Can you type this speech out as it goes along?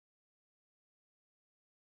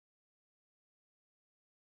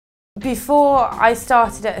Before I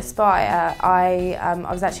started at Aspire, I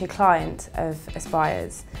was actually a client of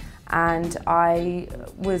Aspire's, and I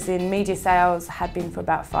was in media sales, had been for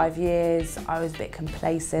about 5 years. I was a bit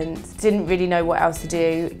complacent, didn't really know what else to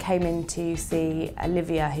do. Came in to see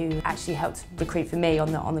Olivia, who actually helped recruit for me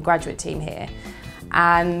on the graduate team here.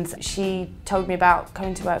 And she told me about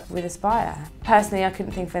coming to work with Aspire. Personally, I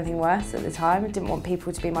couldn't think of anything worse at the time. I didn't want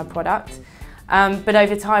people to be my product. But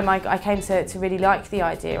over time, I came to really like the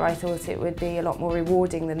idea. I thought it would be a lot more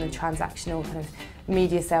rewarding than the transactional kind of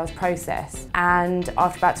media sales process. And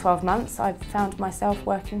after about 12 months, I found myself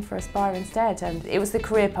working for Aspire instead. And it was the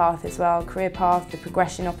career path as well, career path, the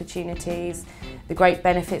progression opportunities, the great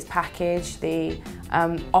benefits package, the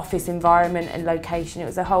office environment and location. It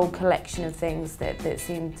was a whole collection of things that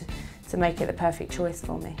seemed to make it the perfect choice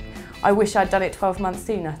for me. I wish I'd done it 12 months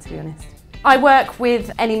sooner, to be honest. I work with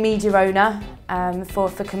any media owner for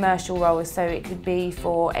commercial roles, so it could be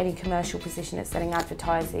for any commercial position that's selling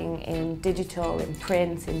advertising in digital, in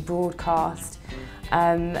print, in broadcast,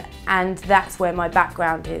 and that's where my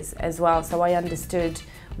background is as well. So I understood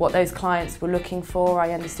what those clients were looking for,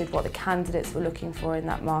 I understood what the candidates were looking for in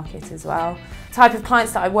that market as well. Type of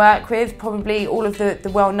clients that I work with, probably all of the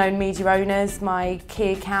well-known media owners. My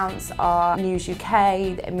key accounts are News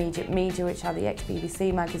UK, the Immediate Media, which are the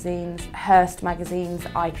ex-BBC magazines, Hearst magazines,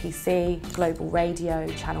 IPC, Global Radio,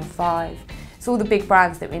 Channel 5. It's all the big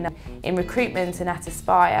brands that we know. In recruitment and at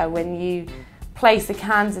Aspire, when you place a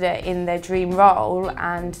candidate in their dream role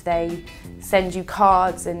and they send you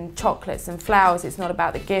cards and chocolates and flowers, it's not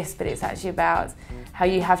about the gifts, but it's actually about how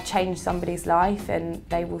you have changed somebody's life, and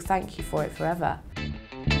they will thank you for it forever.